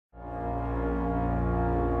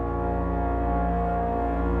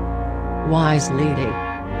Wise lady.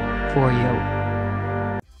 For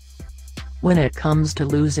you. When it comes to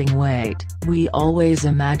losing weight, we always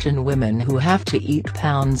imagine women who have to eat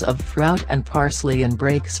pounds of fruit and parsley in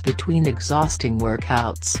breaks between exhausting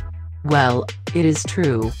workouts. Well, it is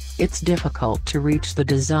true, it's difficult to reach the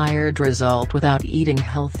desired result without eating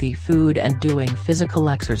healthy food and doing physical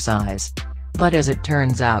exercise. But as it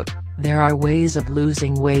turns out, there are ways of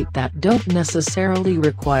losing weight that don't necessarily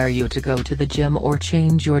require you to go to the gym or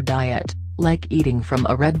change your diet, like eating from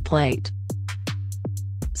a red plate.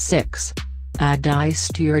 6. Add ice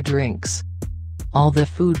to your drinks. All the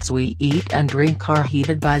foods we eat and drink are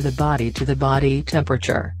heated by the body to the body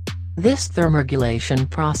temperature. This thermoregulation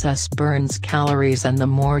process burns calories, and the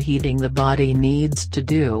more heating the body needs to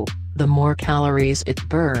do, the more calories it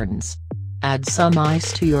burns. Add some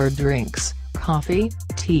ice to your drinks, coffee,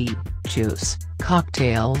 tea, juice,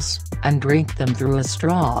 cocktails, and drink them through a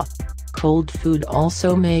straw. Cold food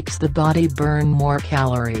also makes the body burn more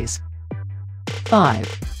calories.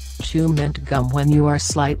 5. Chew mint gum when you are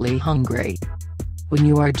slightly hungry. When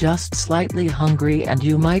you are just slightly hungry and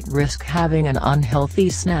you might risk having an unhealthy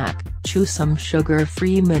snack, chew some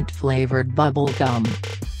sugar-free mint-flavored bubble gum.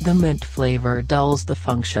 The mint flavor dulls the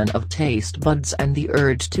function of taste buds and the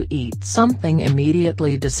urge to eat something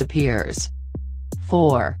immediately disappears.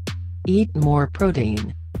 4. Eat more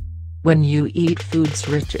protein. When you eat foods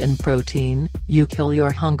rich in protein, you kill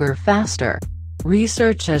your hunger faster.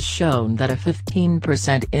 Research has shown that a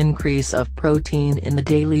 15% increase of protein in the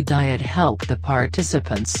daily diet helped the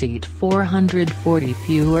participants eat 440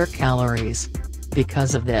 fewer calories.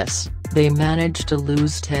 Because of this, they managed to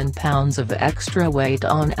lose 10 pounds of extra weight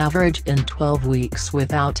on average in 12 weeks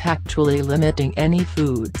without actually limiting any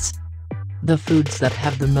foods. The foods that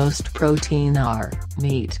have the most protein are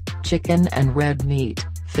meat, chicken and red meat,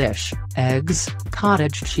 fish, eggs,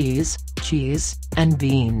 cottage cheese, and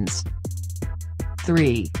beans.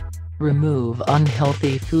 3. Remove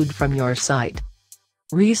unhealthy food from your site.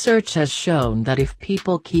 Research has shown that if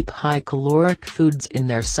people keep high-caloric foods in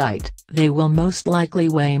their site, they will most likely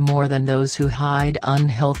weigh more than those who hide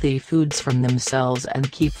unhealthy foods from themselves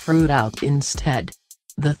and keep fruit out instead.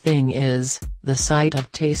 The thing is, the sight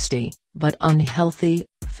of tasty, but unhealthy,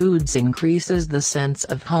 foods increases the sense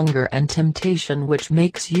of hunger and temptation, which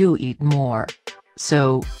makes you eat more.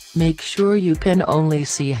 So, make sure you can only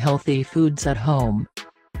see healthy foods at home.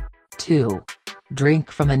 2.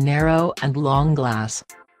 Drink from a narrow and long glass.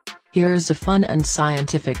 Here's a fun and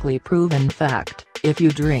scientifically proven fact: if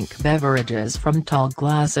you drink beverages from tall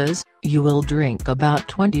glasses, you will drink about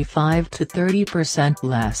 25 to 30%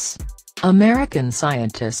 less. American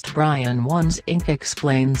scientist Brian Wansink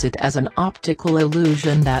explains it as an optical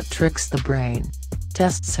illusion that tricks the brain.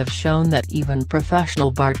 Tests have shown that even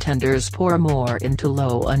professional bartenders pour more into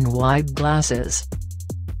low and wide glasses.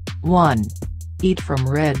 1. Eat from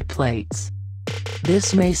red plates.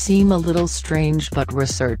 This may seem a little strange, but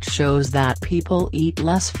research shows that people eat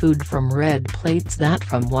less food from red plates than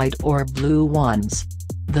from white or blue ones.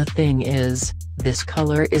 The thing is, this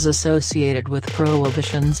color is associated with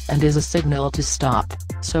prohibitions and is a signal to stop,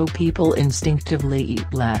 so people instinctively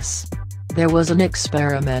eat less. There was an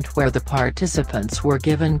experiment where the participants were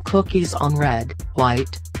given cookies on red,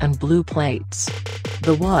 white, and blue plates.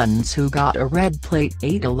 The ones who got a red plate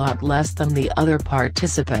ate a lot less than the other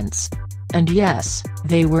participants. And yes,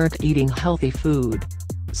 they weren't eating healthy food.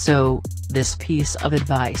 So, this piece of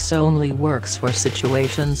advice only works for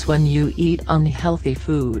situations when you eat unhealthy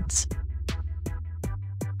foods.